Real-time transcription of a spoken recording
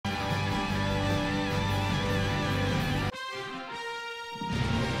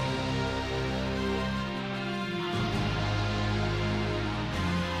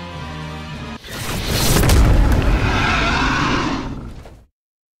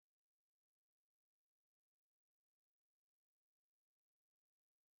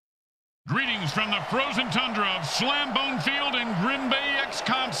Greetings from the frozen tundra of Slambone Field in Green Bay,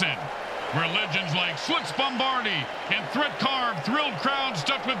 Ex-Consin, where legends like Slits Bombardi and Threat Carve thrilled crowds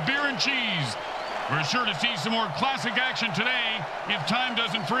stuffed with beer and cheese. We're sure to see some more classic action today if time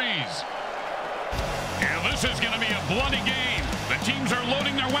doesn't freeze. Yeah, this is going to be a bloody game. The teams are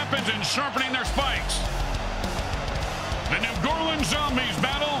loading their weapons and sharpening their spikes. The New Goreleans Zombies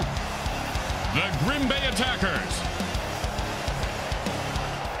battle the Green Bay Attackers.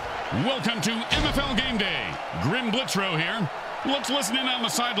 Welcome to MFL Game Day. Grim Blitzrow here. Let's listen in on the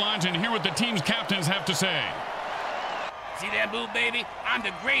sidelines and hear what the team's captains have to say. See that move, baby? I'm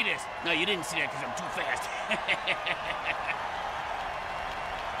the greatest. No, you didn't see that because I'm too fast.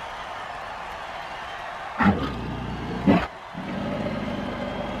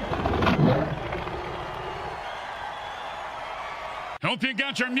 Hope you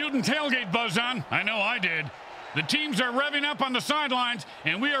got your mutant tailgate buzz on. I know I did. The teams are revving up on the sidelines,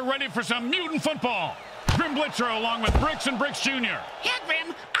 and we are ready for some mutant football. Grim Blitzrow along with Bricks and Bricks Jr. Yeah,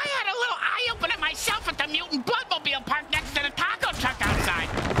 Grim, I had a little eye-opener myself at the mutant bloodmobile park next to the taco truck outside.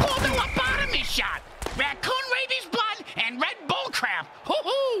 Pulled a lobotomy shot. Raccoon rabies blood and red bull crap.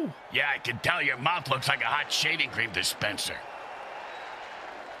 Hoo-hoo! Yeah, I can tell your mouth looks like a hot shaving cream dispenser.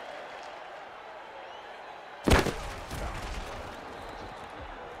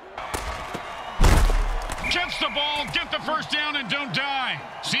 Catch the ball, get the first down, and don't die.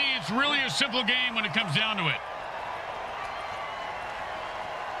 See, it's really a simple game when it comes down to it.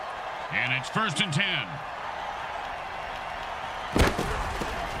 And it's 1st and 10.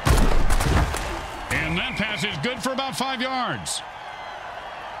 And that pass is good for about 5 yards.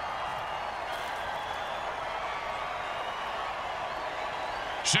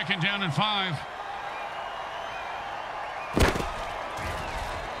 Second down and 5.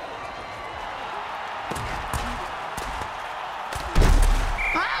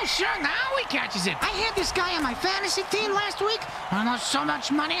 Oh, sure, now he catches it. I had this guy on my fantasy team last week. I lost so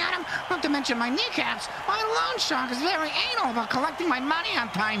much money on him, not to mention my kneecaps. My loan shark is very anal about collecting my money on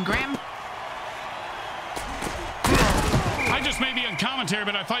time, Grim. I just may be in commentary,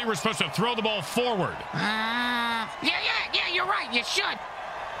 but I thought you were supposed to throw the ball forward. Yeah, you're right. You should.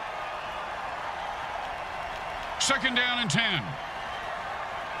 Second down and 10.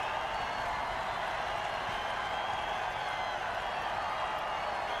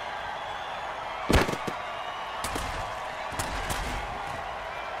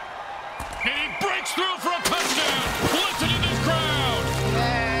 And he breaks through for a touchdown. Listen to this crowd.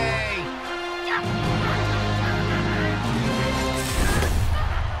 Hey.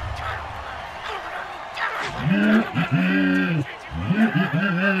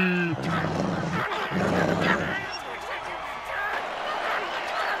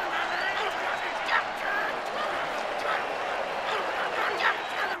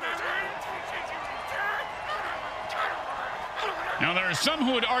 Now, there are some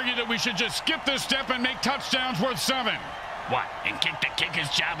who would argue that we should just skip this step and make touchdowns worth 7. What, and kick the kicker's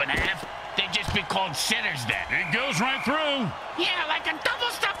job in half? They'd just be called sinners then. It goes right through. Yeah, like a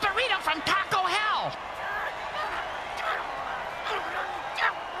double-stuffed burrito from Taco Hell.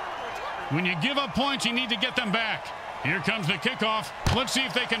 When you give up points, you need to get them back. Here comes the kickoff. Let's see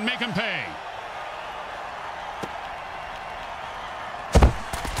if they can make them pay.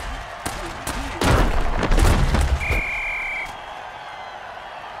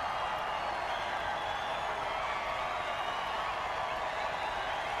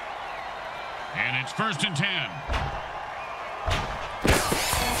 And it's 1st and 10.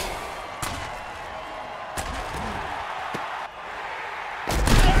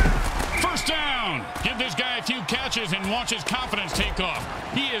 First down. Give this guy a few catches and watch his confidence take off.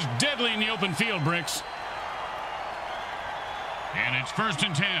 He is deadly in the open field, Bricks. And it's 1st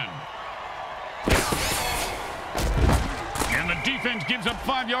and 10. And the defense gives up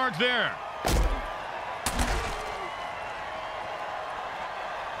 5 yards there.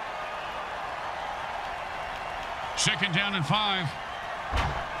 Second down and 5.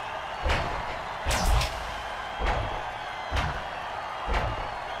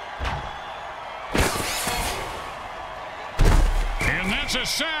 And that's a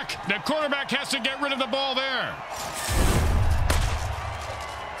sack. The quarterback has to get rid of the ball there.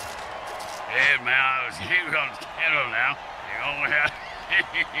 Hey, man, here comes Kettle now.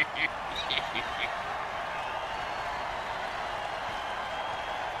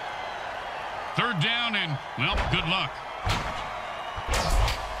 Third down and, well, good luck.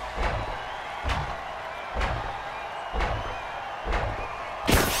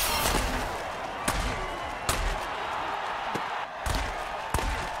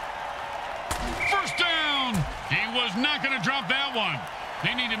 First down. He was not going to drop that one.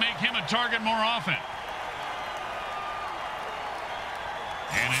 They need to make him a target more often.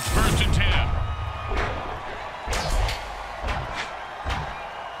 And it's 1st and 10.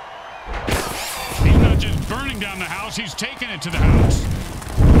 He's not just burning down the house, he's taking it to the house.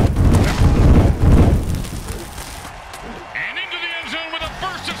 And into the end zone with a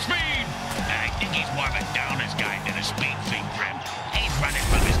burst of speed. I think he's more of a downers guy than a speed freak, Grim. He's running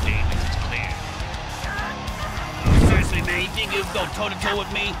from his demons, it's clear. Seriously, man, you think you can go toe-to-toe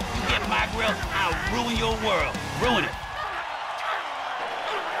with me? You get my grill, I'll ruin your world. Ruin it.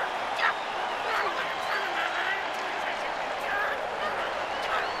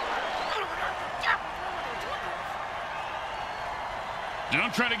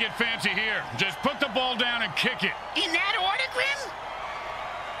 Don't try to get fancy here. Just put the ball down and kick it. In that order, Grim?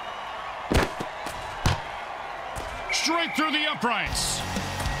 Straight through the uprights.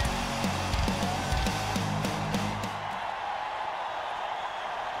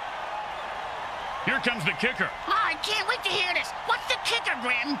 Here comes the kicker. Oh, I can't wait to hear this. What's the kicker,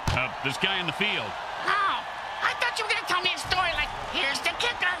 Grim? This guy in the field. Oh, I thought you were going to tell me a story like, here's the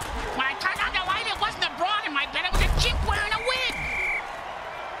kicker. When I turned on the light, it wasn't a broad in my bed. It was a chimp wearing a wig.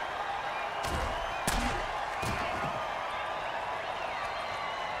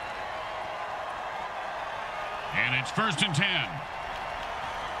 And it's 1st and 10.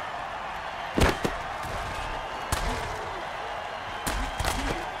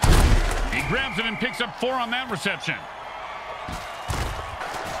 He grabs it and picks up 4 on that reception.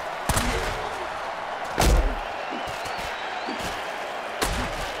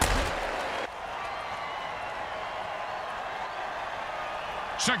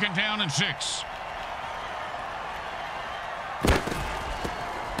 Second down and 6.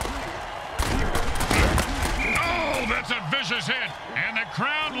 That's a vicious hit, and the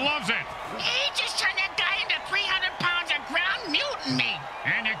crowd loves it. He just turned that guy into 300 pounds of ground mutant meat.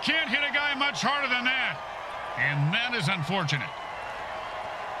 And you can't hit a guy much harder than that. And that is unfortunate.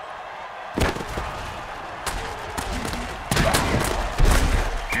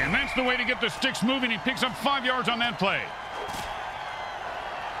 And that's the way to get the sticks moving. He picks up 5 yards on that play.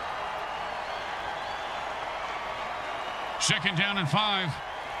 Second down and 5.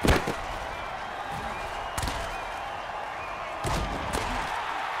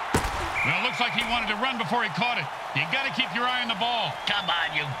 Well, it looks like he wanted to run before he caught it. You got to keep your eye on the ball. Come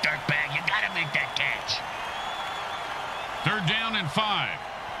on, you dirtbag. You got to make that catch. 3rd down and 5.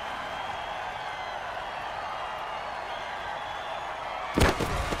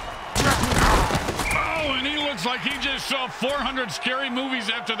 Oh, and he looks like he just saw 400 scary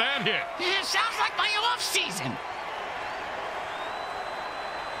movies after that hit. Yeah, sounds like my off season.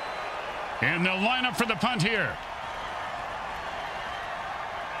 And they'll line up for the punt here.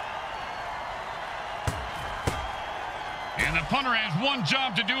 And the punter has one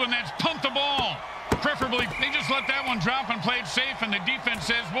job to do, and that's punt the ball. Preferably, they just let that one drop and play it safe, and the defense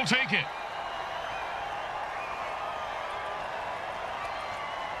says, we'll take it.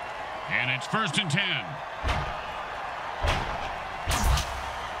 And it's 1st and 10.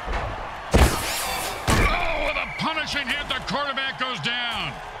 Oh, with a punishing hit, the quarterback goes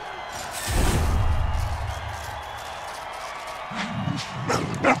down.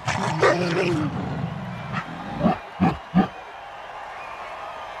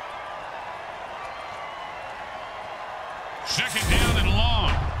 Second down and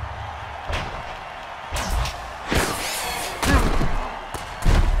long.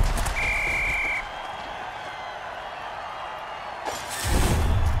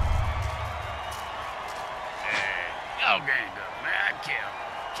 Okay, good, man.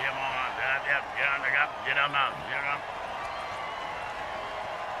 Kim on. Get him out.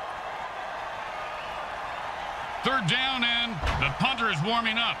 Third down, and the punter is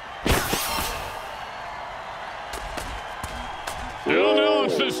warming up. Oh, no,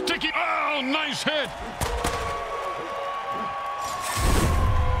 it's the sticky. Oh, nice hit.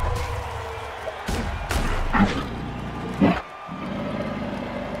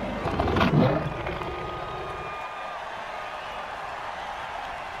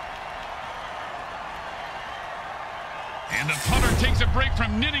 And the punter takes a break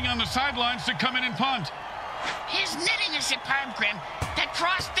from knitting on the sidelines to come in and punt. His knitting is superb, Grim. That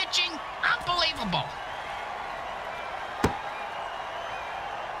cross-stitching, unbelievable.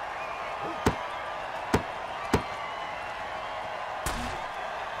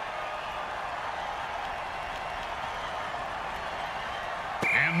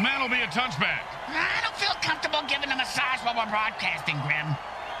 And that'll be a touchback. I don't feel comfortable giving a massage while we're broadcasting, Grim.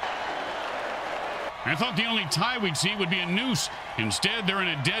 I thought the only tie we'd see would be a noose. Instead, they're in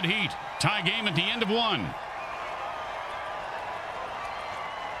a dead heat. Tie game at the end of 1.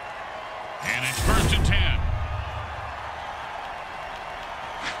 And it's 1st and 10.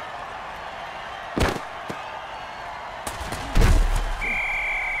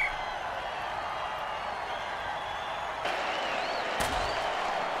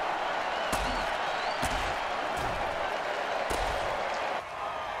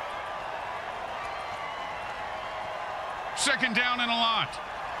 Second down and a lot.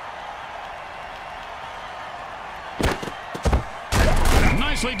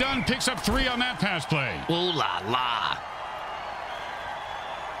 Nicely done. Picks up 3 on that pass play. Ooh la la.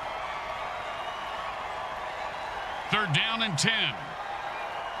 3rd down and 10.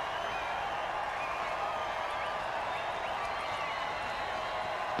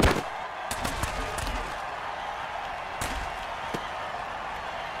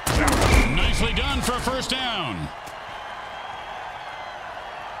 Nicely done for a 1st down.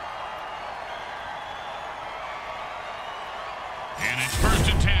 And it's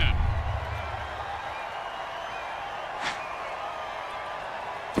 1st and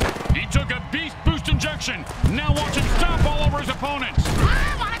 10. He took a beast boost injection. Now watch him stomp all over his opponents.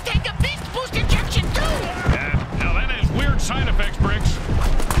 I want to take a beast boost injection too. Now that has weird side effects, Bricks.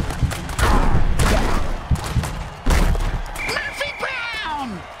 Murphy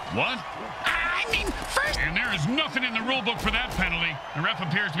Brown. What? I mean, first. And there is nothing in the rule book for that penalty. The ref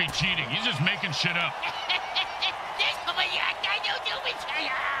appears to be cheating. He's just making shit up.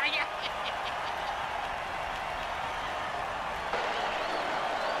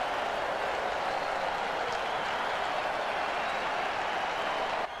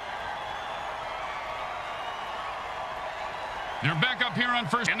 They're back up here on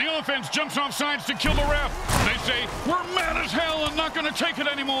 1st, and the offense jumps off sides to kill the ref. They say, we're mad as hell and not going to take it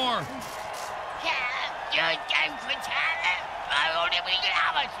anymore.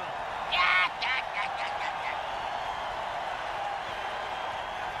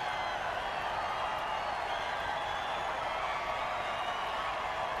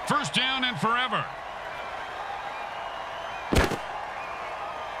 First down and forever.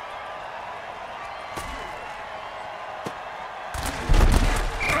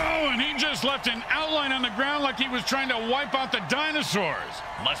 And he just left an outline on the ground like he was trying to wipe out the dinosaurs.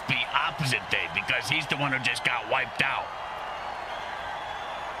 Must be opposite day because he's the one who just got wiped out.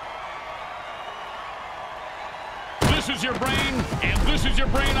 This is your brain, and this is your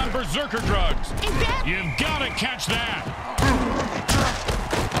brain on berserker drugs. You've got to catch that.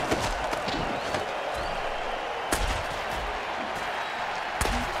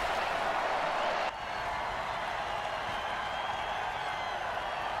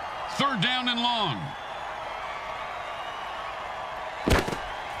 Third down and long.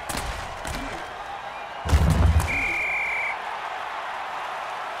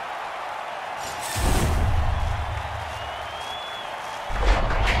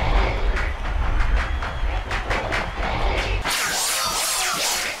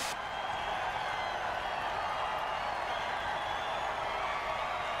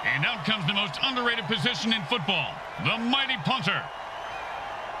 And out comes the most underrated position in football, the mighty punter.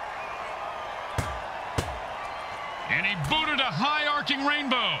 And he booted a high-arcing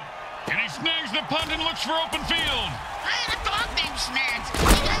rainbow. And he snags the punt and looks for open field. I had a dog named Snags. He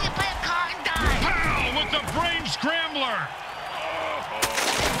got hit by a car and died. Pow! With the brain scrambler.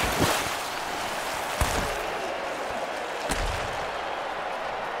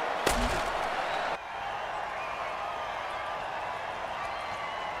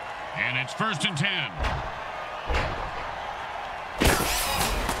 And it's 1st and 10.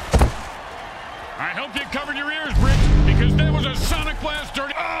 I hope you covered your ears, Bricks, because that was a sonic blast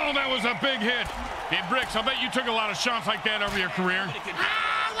dirty. Oh, that was a big hit. Hey, Bricks, I bet you took a lot of shots like that over your career.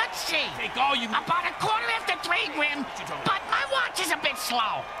 Let's see. Take all you... About 3:15, Grim, but my watch is a bit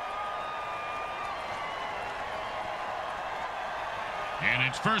slow. And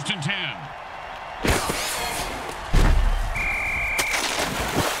it's 1st and 10.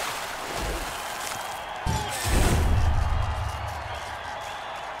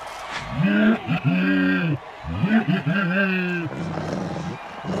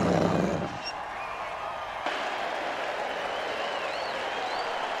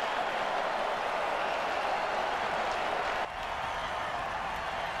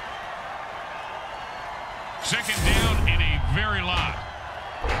 Second down and a very lot.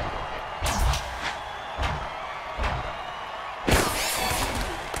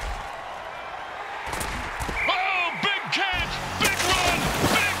 Oh, big catch, big run,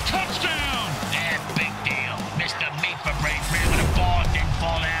 big touchdown. Yeah, big deal. Mr. Meat for Brain ran with the ball and didn't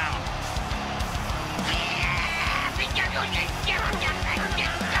fall down.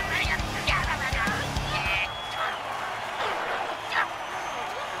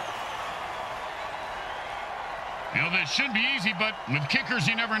 should be easy, but with kickers,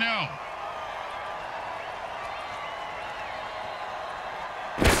 you never know.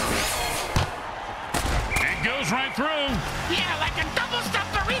 It goes right through. Yeah, like a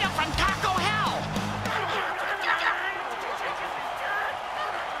double-stuffed burrito from Taco Hell.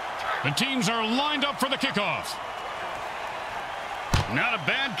 The teams are lined up for the kickoff. Not a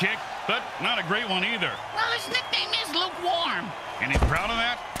bad kick, but not a great one either. Well, his nickname is Lukewarm. And he's proud of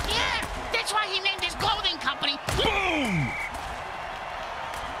that? Yeah, that's why he named his clothing company. Boom!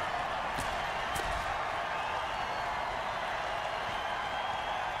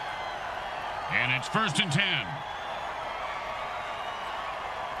 And it's 1st and 10.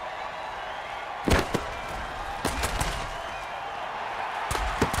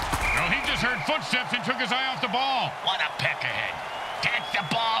 Well, he just heard footsteps and took his eye off the ball. What a peckerhead. Catch the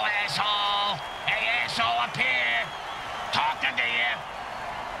ball, asshole. Hey, asshole, up here. Talking to you.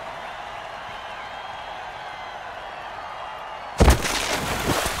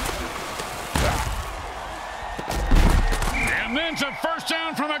 And then it's a 1st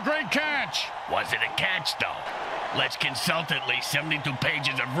down from a great catch. Was it a catch, though? Let's consult at least 72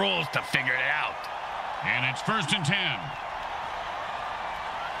 pages of rules to figure it out. And it's 1st and 10.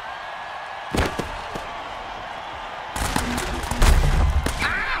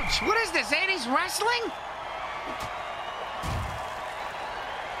 Ouch! What is this, 80s wrestling?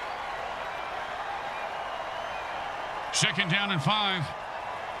 Second down and 5.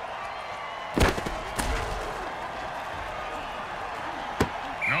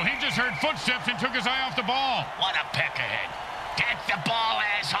 No, he just heard footsteps and took his eye off the ball. What a peckerhead. Catch the ball,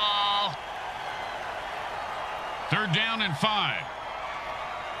 asshole. 3rd down and 5.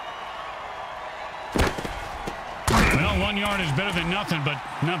 Well, 1 yard is better than nothing, but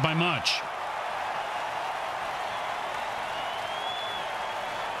not by much.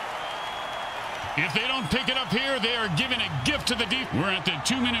 If they don't pick it up here, they are giving a gift to the deep. We're at the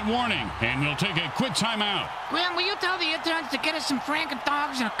 2-minute warning, and we'll take a quick timeout. Graham, will you tell the interns to get us some Franken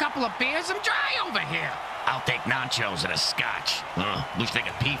dogs and a couple of beers? I'm dry over here. I'll take nachos and a scotch. Wish they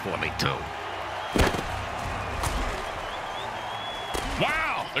could pee for me, too.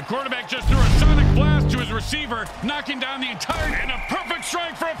 Wow! The quarterback just threw a sonic blast to his receiver, knocking down the entire... And a perfect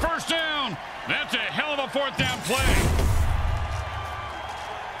strike for a 1st down! That's a hell of a 4th down play.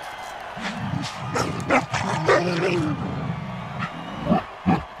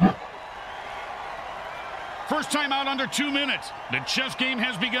 First time out under 2 minutes. The chess game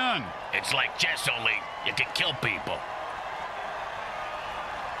has begun. It's like chess, only you can kill people.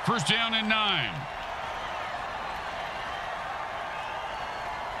 1st down and 9.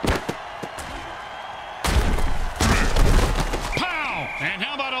 Pow! And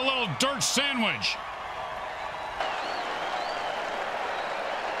how about a little dirt sandwich?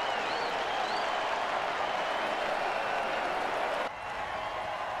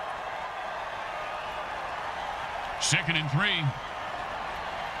 Second and 3.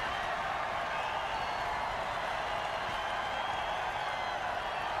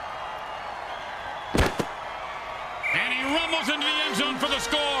 And he rumbles into the end zone for the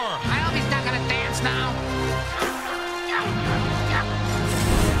score. I hope he's not going to dance now.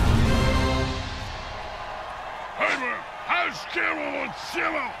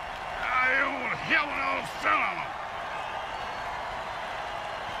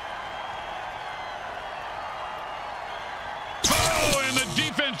 Oh, and the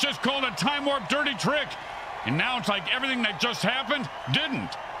defense just called a time warp dirty trick. And now it's like everything that just happened didn't.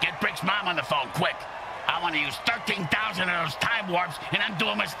 Get Brick's mom on the phone, quick. I want to use 13,000 of those time warps and undo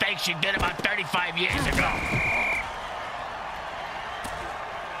a mistake she did about 35 years ago.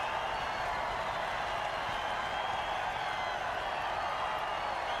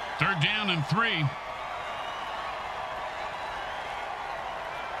 Third down and 3.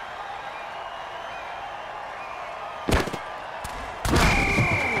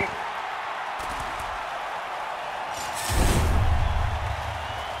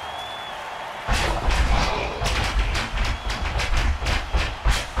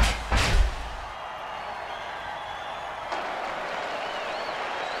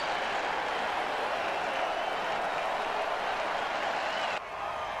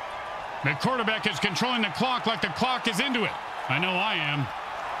 The quarterback is controlling the clock like the clock is into it. I know I am.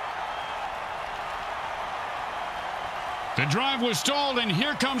 The drive was stalled, and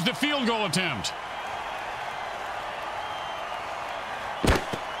here comes the field goal attempt.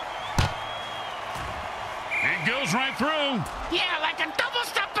 It goes right through. Yeah, like a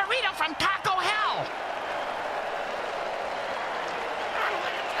double-stuffed burrito from Taco Hell.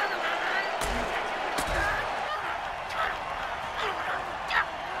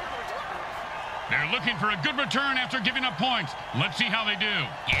 They're They're looking for a good return after giving up points. Let's see how they do.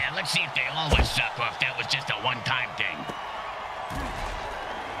 Yeah, let's see if they always suck or if that was just a one-time thing.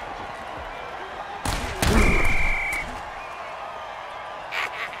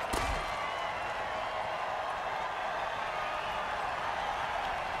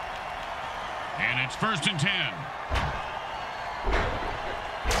 And it's 1st and 10.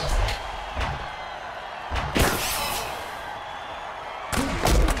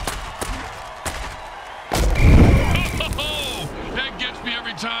 That gets me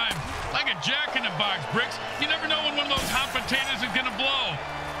every time. Like a jack-in-the-box, Bricks. You never know when one of those hot potatoes is going to blow.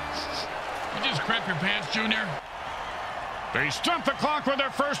 You just crap your pants, Junior. They stumped the clock with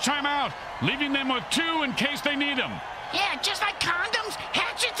their first time out, leaving them with 2 in case they need them. Yeah, just like condoms,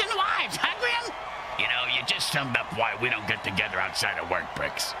 hatchets, and wives, huh, Grim? You know, you just summed up why we don't get together outside of work,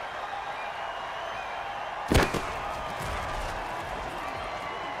 Bricks.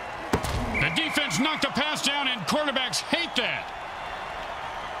 The defense knocked a pass down, and quarterbacks hate that.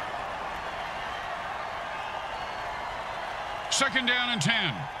 Second down and 10.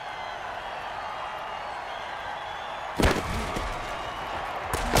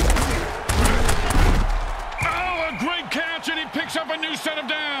 Oh, a great catch, and he picks up a new set of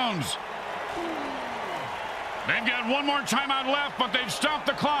downs. They've got one more timeout left, but they've stopped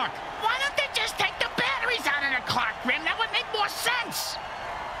the clock. Why don't they just take the batteries out of the clock, Grim? That would make more sense.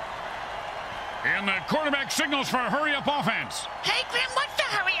 And the quarterback signals for a hurry-up offense. Hey, Grim, what's the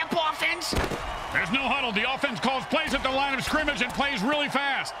hurry-up offense? There's no huddle. The offense calls plays at the line of scrimmage and plays really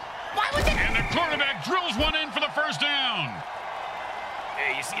fast. Why would they... And the quarterback drills one in for the first down.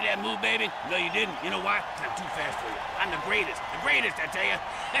 Hey, you see that move, baby? No, you didn't. You know why? 'Cause I'm too fast for you. I'm the greatest, I tell you.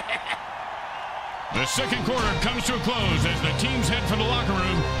 The second quarter comes to a close as the teams head for the locker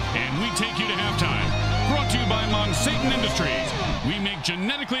room, and we take you to halftime. Brought to you by Monsatan Industries. We make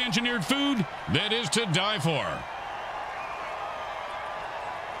genetically engineered food that is to die for.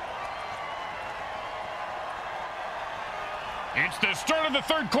 It's the start of the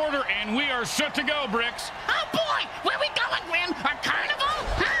third quarter, and we are set to go, Bricks. Oh, boy! Where we going, Grim? A carnival?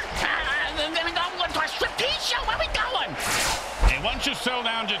 Huh? Then we going to a striptease show? Where we going? Hey, why don't you settle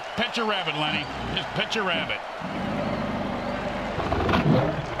down? Just pet your rabbit, Lenny. Just pet your rabbit.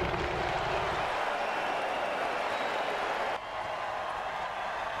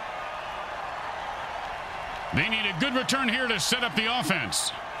 They need a good return here to set up the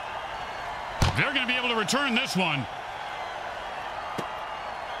offense. They're going to be able to return this one.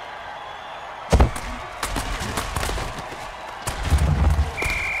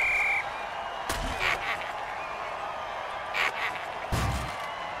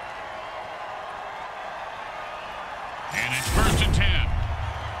 And it's 1st and 10.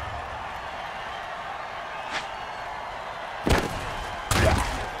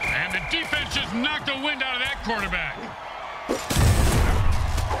 And the defense just knocked the wind out of that quarterback.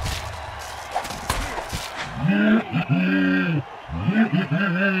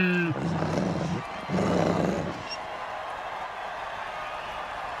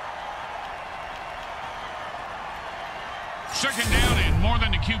 Second down and more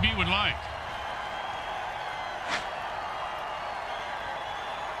than the QB would like.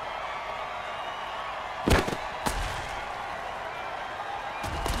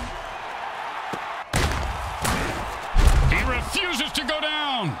 Refuses to go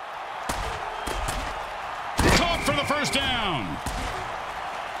down. Caught for the first down.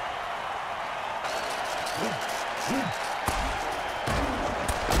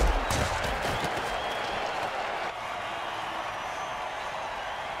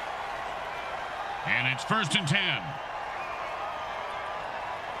 And it's 1st and 10.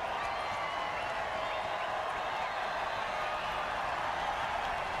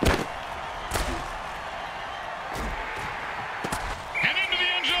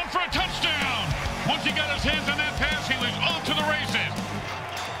 For a touchdown. Once he got his hands on that pass, he was off to the races.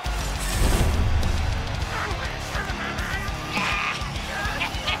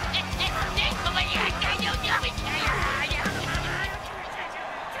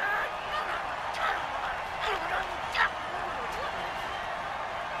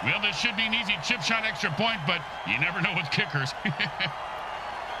 Well, this should be an easy chip shot extra point, but you never know with kickers.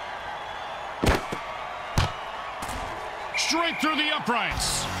 Straight through the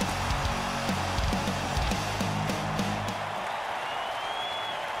uprights.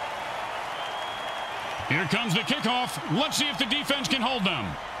 Here comes the kickoff. Let's see if the defense can hold them.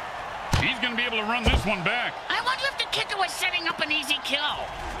 He's going to be able to run this one back. I wonder if the kicker was setting up an easy kill.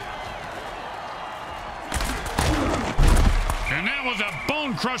 And that was a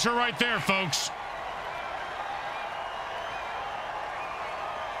bone crusher right there, folks.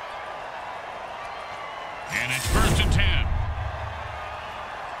 And it's 1st and 10.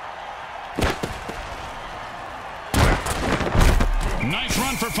 Nice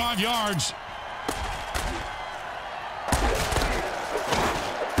run for 5 yards.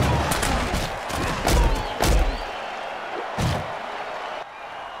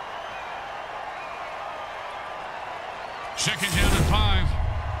 Second down and 5.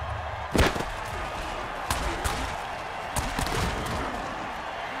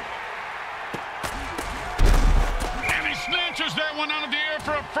 And he snatches that one out of the air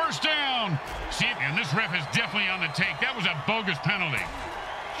for a 1st down. See, and this ref is definitely on the take. That was a bogus penalty.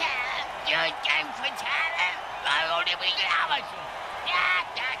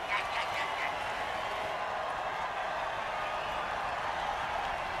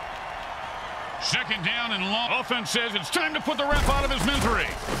 Second down and long. Offense says it's time to put the ref out of his misery.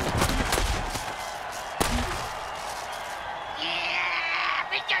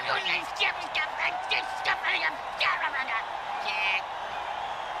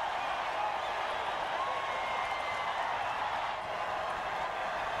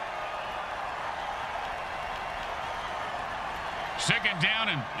 Second down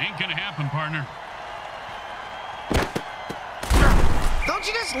and ain't gonna happen, partner. Don't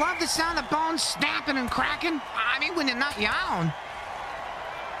you just love the sound of bones snapping and cracking? I mean, when they're not your own.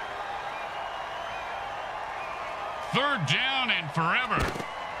 3rd down and forever.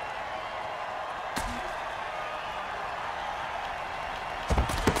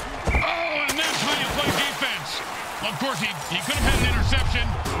 Oh, and that's how you play defense. Well, of course, he could have had an interception,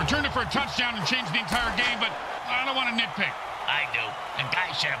 returned it for a touchdown, and changed the entire game, but I don't want to nitpick. I do. The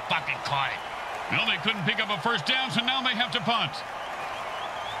guy should have fucking caught it. Well, they couldn't pick up a 1st down, so now they have to punt.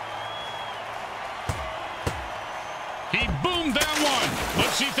 He boomed that one.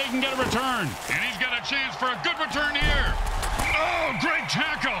 Let's see if they can get a return. And he's got a chance for a good return here. Oh, great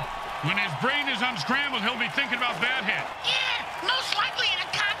tackle. When his brain is unscrambled, he'll be thinking about that hit. Yeah, most likely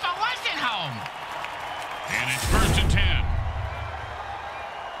the convo wasn't home. And it's 1st and 10.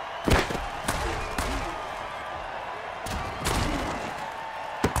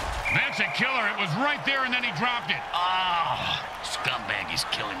 That's a killer. It was right there, and then he dropped it. Oh, scumbag is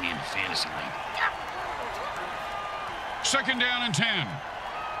killing me in the fantasy league. Second down and 10.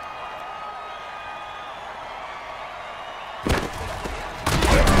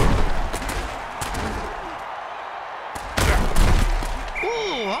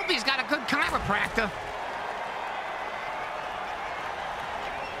 Ooh, hope he's got a good chiropractor.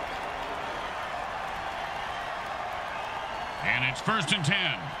 And it's 1st and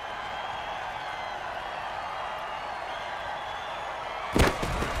 10.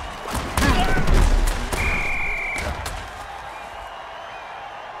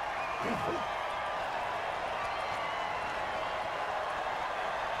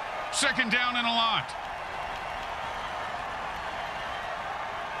 Second down and a lot.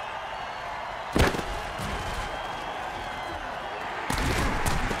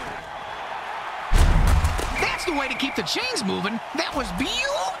 That's the way to keep the chains moving. That was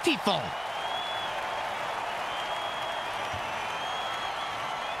beautiful.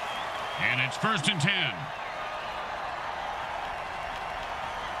 And it's 1st and 10.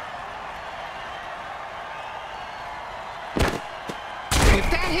 If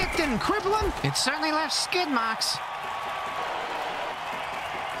that hit didn't cripple him, it certainly left skid marks.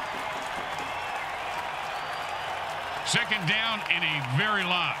 Second down and a very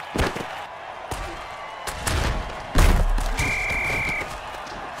lot.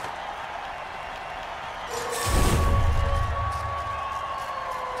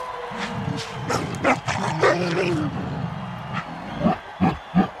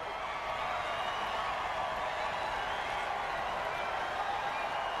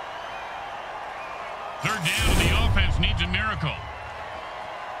 Third down, and the offense needs a miracle.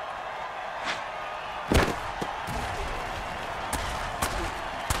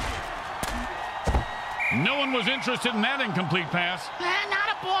 No one was interested in that incomplete pass. Now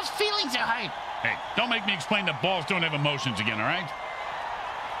the ball's feelings are hurt. Hey, don't make me explain that balls don't have emotions again, all right?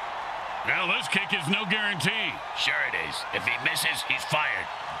 Well, this kick is no guarantee. Sure it is. If he misses, he's fired.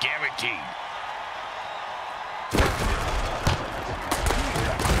 Guaranteed.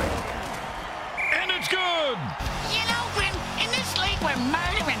 And it's good! You know, Grim, in this league where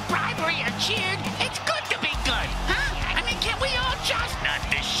murder and bribery are cheered, it's good to be good, huh? I mean, can we all just... Not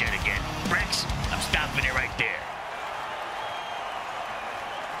this shit again. Bricks, I'm stopping it right there.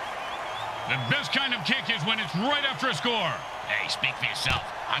 The best kind of kick is when it's right after a score. Hey, speak for yourself.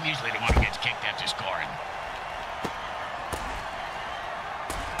 I'm usually the one who gets kicked after scoring.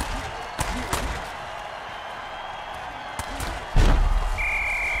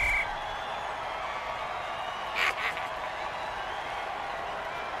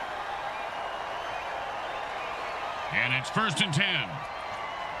 it's 1st and 10.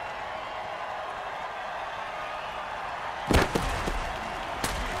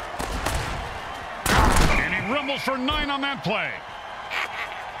 And he rumbles for 9 on that play.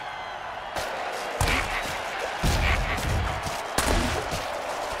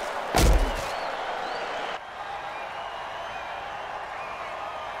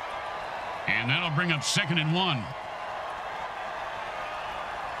 And that'll bring up 2nd and 1.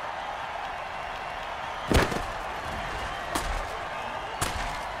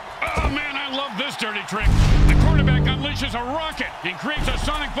 Love this dirty trick. The quarterback unleashes a rocket and creates a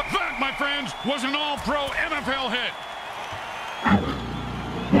sonic. That, my friends, was an all-pro MFL hit.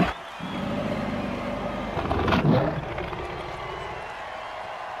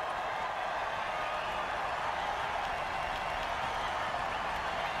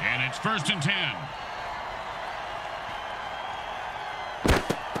 And it's 1st and 10.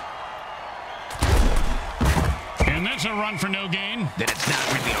 And that's a run for no gain. Then it's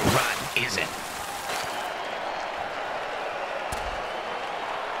not really a run, is it?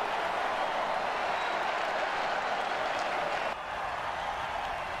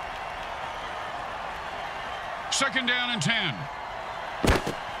 Second down and 10.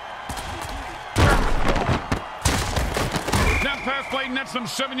 That pass play nets them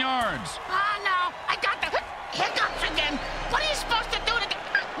 7 yards. Oh, no. I got the hiccups again. What are you supposed to do to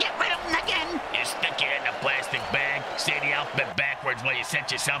get rid of them again? You stick it in a plastic bag, say the alphabet backwards while you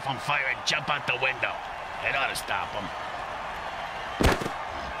set yourself on fire and jump out the window. It ought to stop them.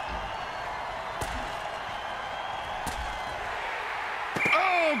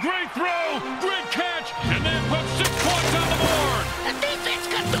 Oh, great throw! Great catch! And that puts 6 points on the board! The defense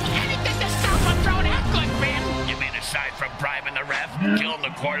could do anything to stop a throw that good, man. You mean aside from bribing the ref, killing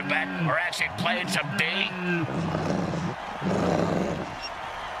the quarterback, or actually playing some D?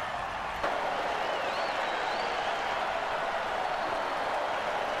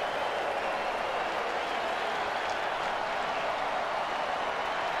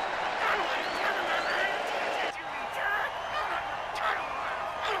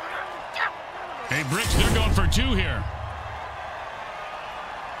 Hey, Bricks, they're going for 2 here.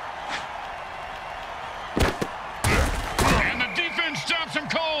 And the defense stops him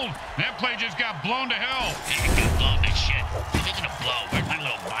cold. That play just got blown to hell. You blown this shit. Speaking of blow, where's my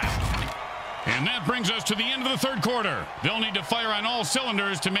little vial? And that brings us to the end of the 3rd quarter. They'll need to fire on all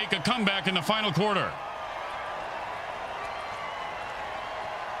cylinders to make a comeback in the final quarter.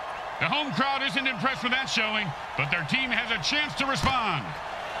 The home crowd isn't impressed with that showing, but their team has a chance to respond.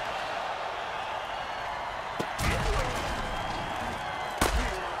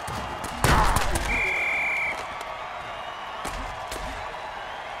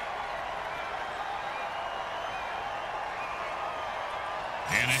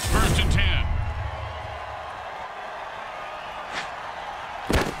 And it's 1st and 10.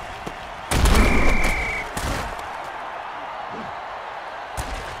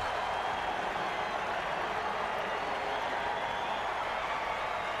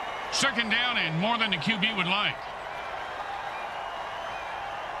 Second down and more than the QB would like.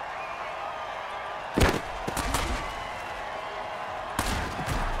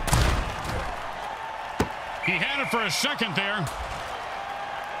 He had it for a second there.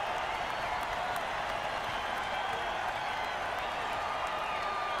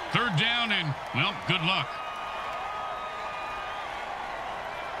 Third down and, well, good luck.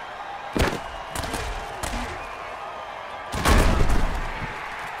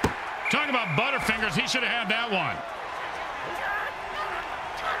 Talk about Butterfingers, he should have had that one.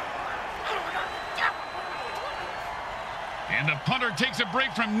 And the punter takes a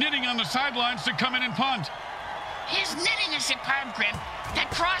break from knitting on the sidelines to come in and punt. His knitting is superb, Grim. That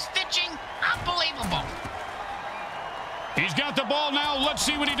cross-stitching, unbelievable. He's got the ball now. Let's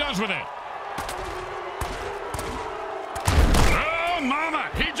see what he does with it. Oh, mama.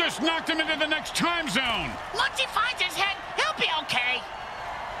 He just knocked him into the next time zone. Once he finds his head, he'll be okay.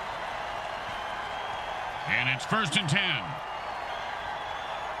 And it's 1st and 10.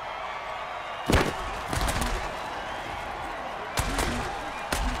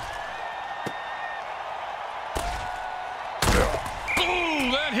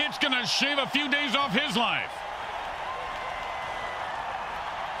 Ooh, that hit's going to shave a few days off his life.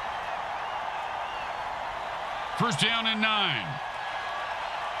 First down and 9.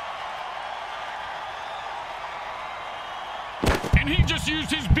 And he just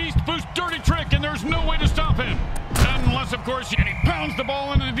used his Beast Boost dirty trick, and there's no way to stop him. Unless, of course, and he pounds the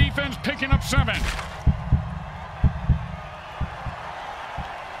ball into the defense, picking up 7.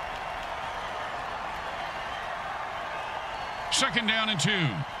 Second down and 2.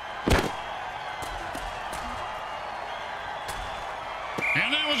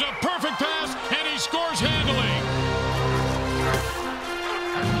 And that was a perfect pass, and he scores handily.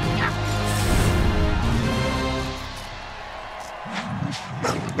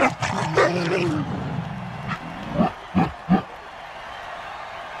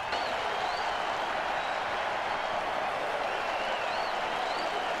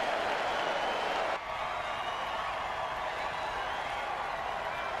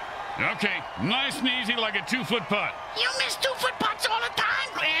 Okay, nice and easy like a 2-foot putt. You miss 2-foot putts all the time,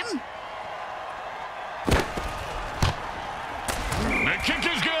 Grim. The kick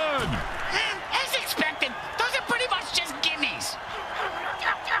is good. As expected, those are pretty much just gimmies.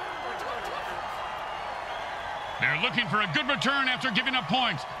 They're looking for a good return after giving up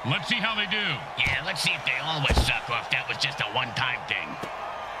points. Let's see how they do. Yeah, let's see if they always suck or if that was just a one-time thing.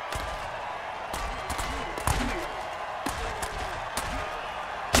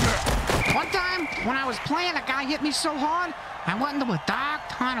 One time, when I was playing, a guy hit me so hard, I went into a dark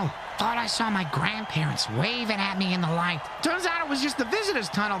tunnel. Thought I saw my grandparents waving at me in the light. Turns out it was just the visitor's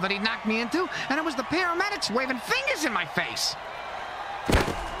tunnel that he knocked me into, and it was the paramedics waving fingers in my face.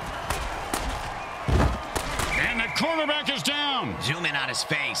 And the quarterback is down. Zoom in on his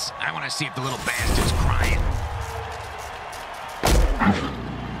face. I want to see if the little bastard's crying.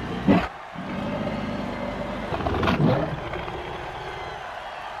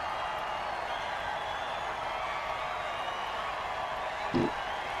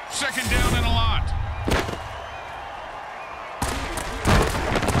 Second down and a lot.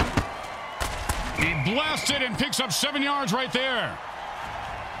 He blasts it and picks up 7 yards right there.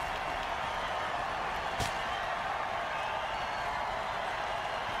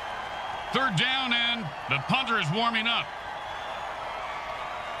 Third down, and the punter is warming up.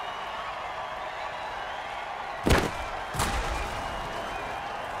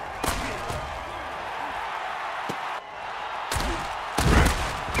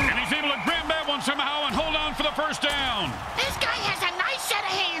 And he's able to grab that one somehow and hold on for the first down. This guy has a nice set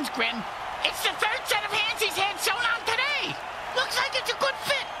of hands, Grim. It's the third set of hands he's had sewn on today. Looks like it's a good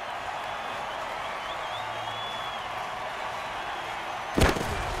fit.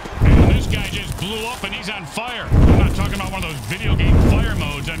 Guy just blew up and he's on fire. I'm not talking about one of those video game fire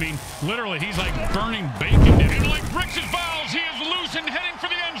modes. I mean, literally, he's like burning bacon. And like bricks his balls, he is loose and heading for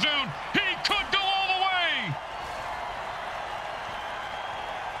the end zone. He could go all the way.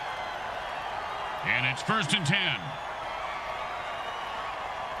 And it's 1st and 10.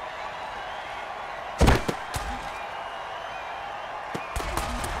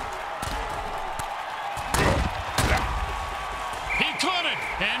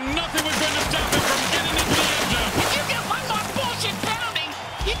 And nothing was going to stop him from getting into the end zone. If you get one more bullshit penalty,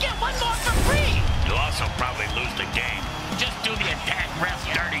 you get one more for free. You'll also probably lose the game. Just do the attack ref's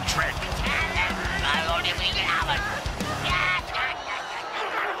dirty trick.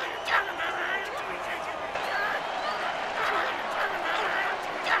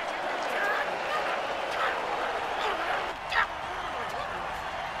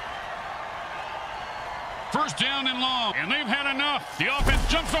 First down and long, and they've had enough. The offense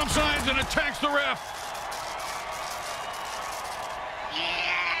jumps off sides and attacks the ref.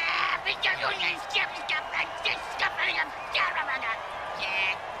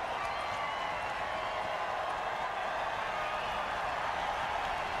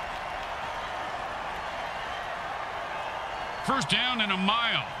 First down and a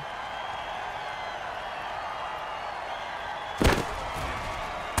mile.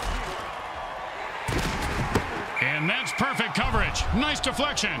 And that's perfect coverage. Nice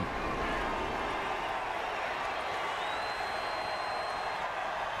deflection.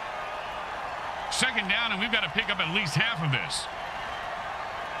 Second down, and we've got to pick up at least half of this.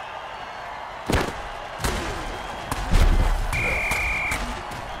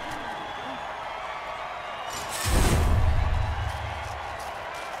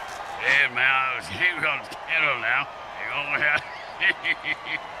 Hey, man, he's on the kettle now.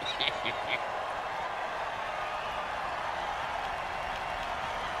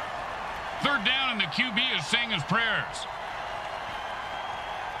 Third down, and the QB is saying his prayers.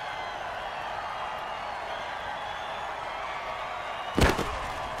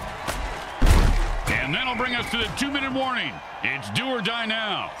 And that'll bring us to the 2-minute warning. It's do or die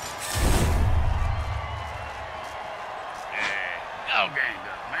now. Okay,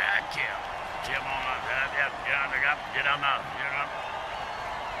 good, man. Kill him on up. Get him out.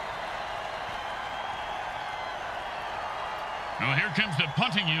 Well, here comes the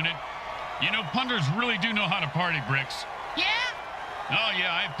punting unit. You know, punters really do know how to party, Bricks. Yeah? Oh,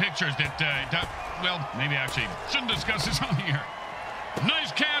 yeah, I have pictures that, well, maybe I actually shouldn't discuss this on here.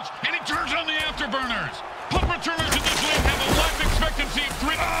 Nice catch, and he turns on the afterburners. Punt returners in this league have a life expectancy of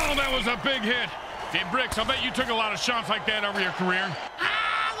 3. Oh, that was a big hit. Hey, Bricks, I bet you took a lot of shots like that over your career.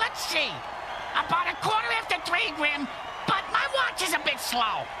 Let's see. About 3:15, Grim, but my watch is a bit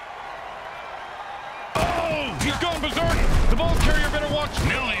slow. Oh, he's going berserk. The ball carrier better watch.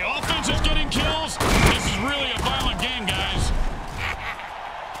 Now the offense is getting kills. This is really a violent game, guys.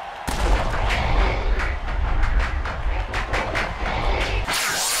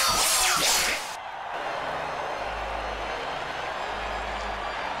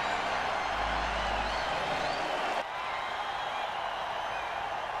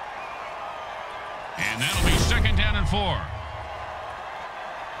 And that'll be 2nd down and 4.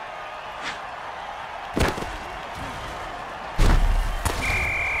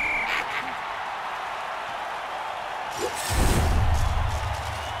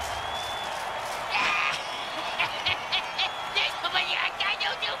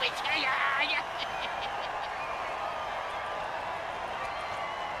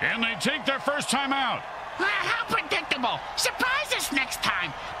 And they take their first time out. How predictable. Surprise us next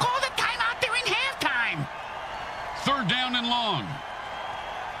time. Call the timeout during halftime. 3rd down and long.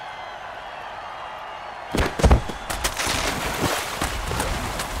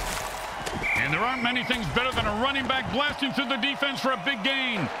 And there aren't many things better than a running back blasting through the defense for a big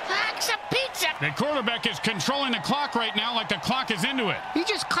gain. That's a pizza. The quarterback is controlling the clock right now like the clock is into it. He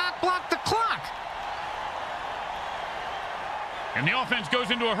just cock-blocked the clock. And the offense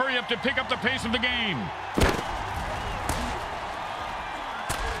goes into a hurry-up to pick up the pace of the game.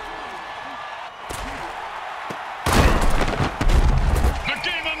 The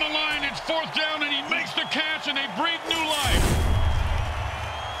game on the line. It's 4th down, and he makes the catch, and they breathe new life.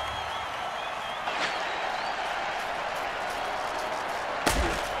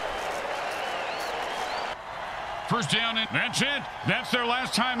 First down, and that's it. That's their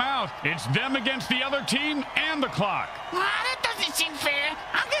last time out. It's them against the other team and the clock. That doesn't seem fair.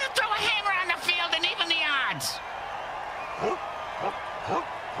 I'm going to throw a hammer on the field and even the odds.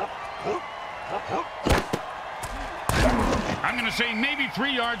 I'm going to say maybe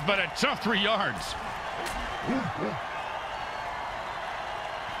 3 yards, but a tough 3 yards.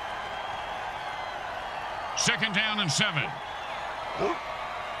 Second down and 7.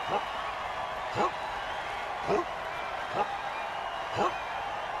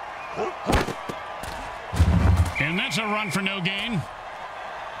 And that's a run for no gain.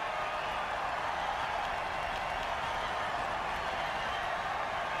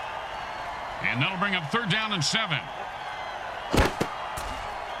 And that'll bring up 3rd down and 7.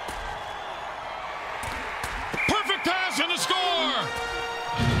 Perfect pass and a score!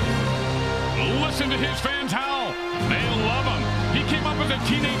 Listen to his fans howl. They love him. He came up as a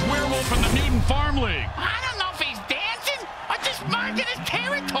teenage werewolf in the Newton Farm League. I don't know if he's dancing or just marking his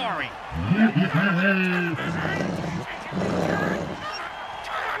territory.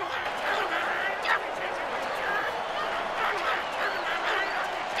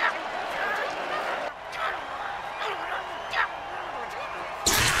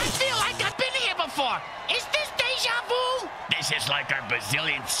 Is this deja vu? This is like our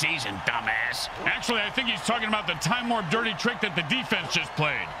bazillionth season, dumbass. Actually, I think he's talking about the time warp dirty trick that the defense just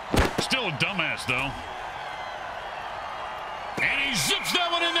played. Still a dumbass, though. And he zips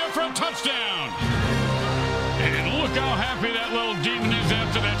that one in there for a touchdown. And look how happy that little demon is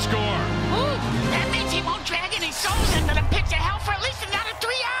after that score. Ooh, that means he won't drag any souls into the pits of hell for at least another 3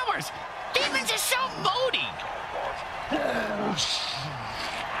 hours. Demons are so moody.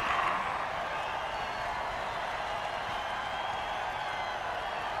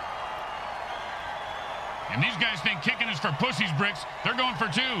 And these guys think kicking is for pussies, Bricks. They're going for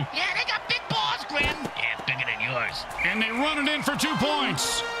 2. Yeah, they got big balls, Grim. Yeah, bigger than yours. And they run it in for 2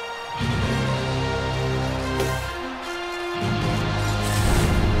 points.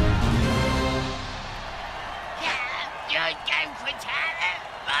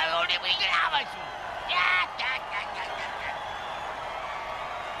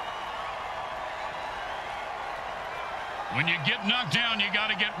 When you get knocked down, you got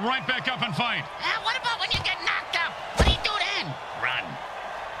to get right back up and fight. What about when you get knocked up? What do you do then? Run.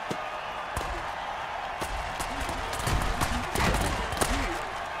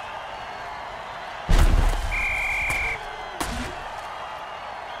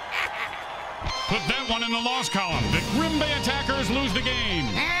 Put that one in the loss column. The Green Bay attackers lose the game.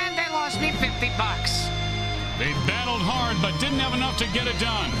 And they lost me $50. They battled hard, but didn't have enough to get it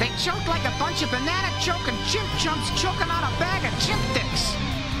done. They choked like a bunch of banana-choking chimp chumps choking on a bag of chimp dicks.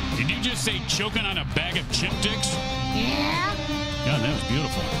 Did you just say choking on a bag of chimp dicks? Yeah? God, that was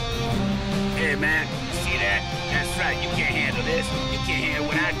beautiful. Hey, man, see that? That's right. You can't handle this. You can't handle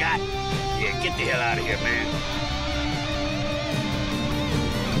what I got. Yeah, get the hell out of here, man.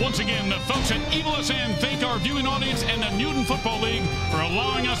 Once again, the folks at Evil SN thank our viewing audience and the Newton Football League for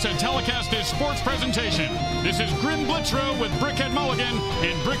allowing us to telecast this sports presentation. This is Grim Blitzrow with Brickhead Mulligan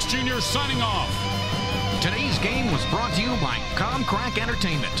and Bricks Jr. signing off. Today's game was brought to you by Comcrack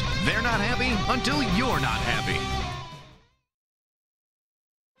Entertainment. They're not happy until you're not happy.